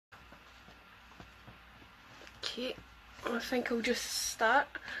Okay, I think I'll just start.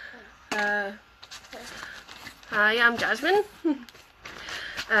 Hi, I'm Jasmine.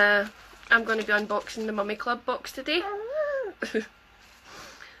 I'm going to be unboxing the Mummy Club box today.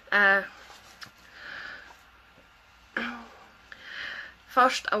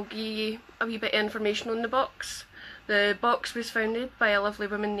 First, I'll give you a wee bit of information on the box. The box was founded by a lovely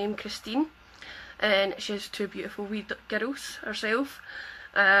woman named Christine, and she has two beautiful wee girls herself.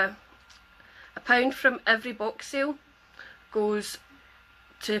 £1 from every box sale goes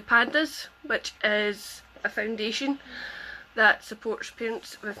to Pandas, which is a foundation that supports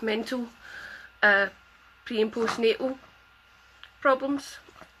parents with mental, pre and postnatal problems.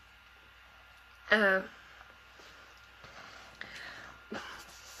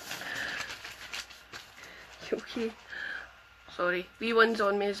 Okay, sorry, wee one's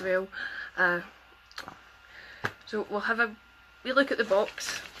on me as well. So we'll have a wee look at the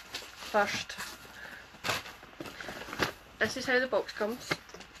box first. This is how the box comes,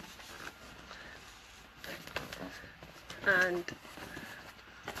 and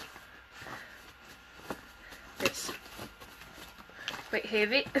it's quite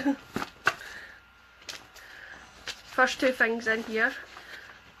heavy. First two things in here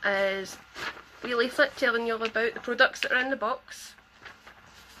is a wee leaflet telling you all about the products that are in the box,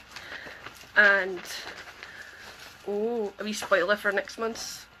 and a wee spoiler for next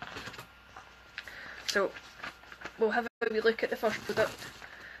month's. So we'll have a wee look at the first product.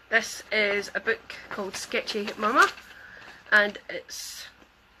 This is a book called Sketchy Mama, and it's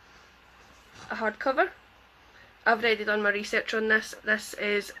a hardcover. I've already done my research on this. This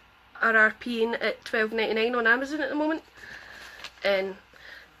is RRPing at £12.99 on Amazon at the moment, and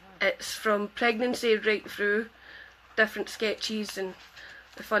it's from pregnancy right through different sketches and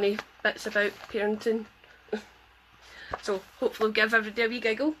the funny bits about parenting. So hopefully it'll give everybody a wee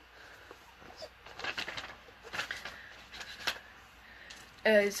giggle.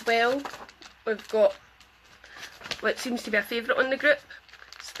 As well, we've got what seems to be a favourite on the group,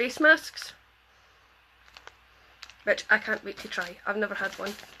 space masks, which I can't wait to try. I've never had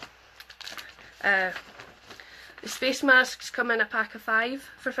one. The space masks come in a pack of 5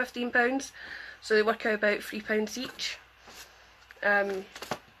 for £15, so they work out about £3 each. Yeah.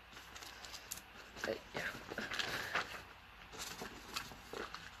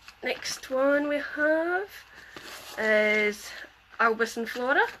 Next one we have is Albus and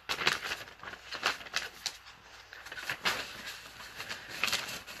Flora.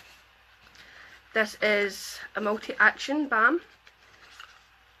 This is a multi-action balm,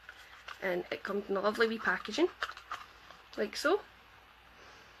 and it comes in a lovely wee packaging, like so.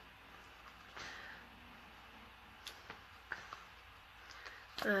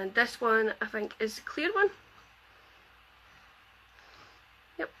 And this one I think is the clear one.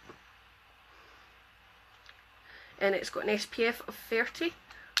 Yep. And it's got an SPF of 30,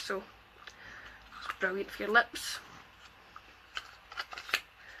 so it's brilliant for your lips.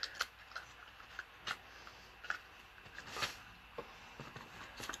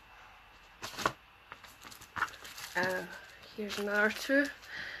 Here's another two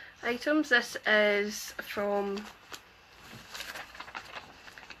items. This is from,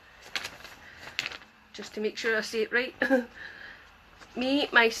 just to make sure I say it right, Me,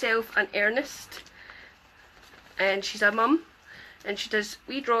 Myself and Ernest. And she's a mum, and she does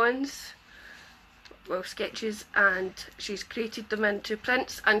wee drawings, well, sketches, and she's created them into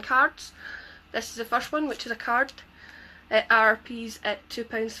prints and cards. This is the first one, which is a card. It RRPs at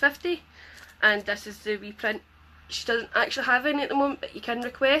 £2.50, and this is the wee print. She doesn't actually have any at the moment, but you can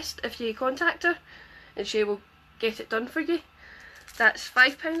request if you contact her, and she will get it done for you. That's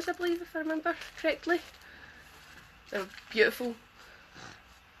 £5, I believe, if I remember correctly. They're beautiful.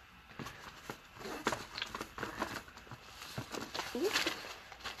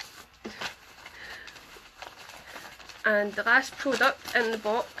 And the last product in the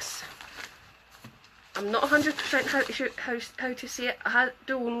box, I'm not 100% how to say it. I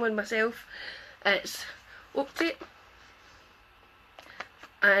do own one myself. It's Oak Tape,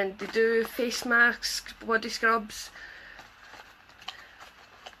 and they do face masks, body scrubs,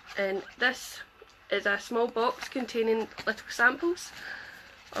 and this is a small box containing little samples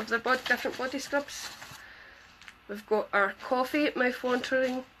of their different body scrubs. We've got our coffee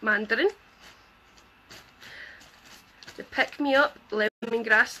mouth-watering mandarin, the Pick Me Up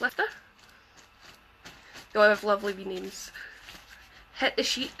lemongrass lifter, they all have lovely wee names, Hit the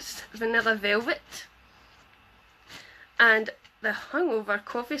Sheets vanilla velvet, and the Hungover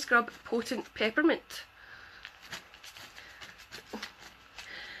coffee scrub potent peppermint.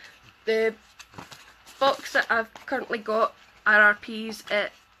 The box that I've currently got RRPs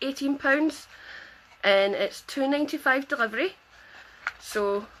at £18, and it's £2.95 delivery,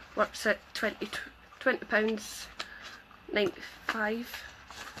 so works at £20.95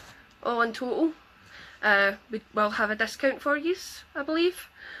 all in total. We will have a discount for you, I believe,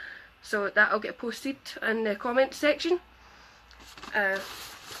 so that'll get posted in the comment section. But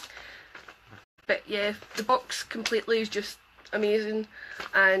yeah, the box completely is just amazing,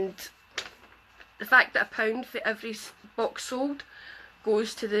 and the fact that £1 for every box sold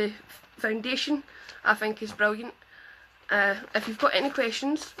goes to the foundation, I think is brilliant. If you've got any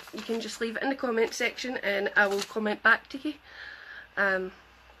questions, you can just leave it in the comment section and I will comment back to you.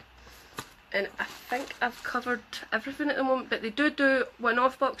 And I think I've covered everything at the moment, but they do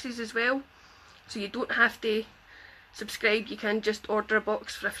one-off boxes as well, so you don't have to subscribe. You can just order a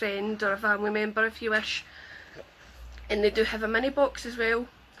box for a friend or a family member if you wish. And they do have a mini box as well.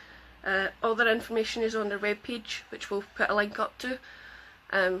 All their information is on their webpage, which we'll put a link up to.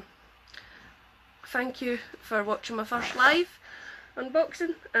 Thank you for watching my first live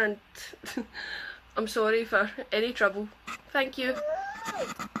unboxing, and I'm sorry for any trouble. Thank you.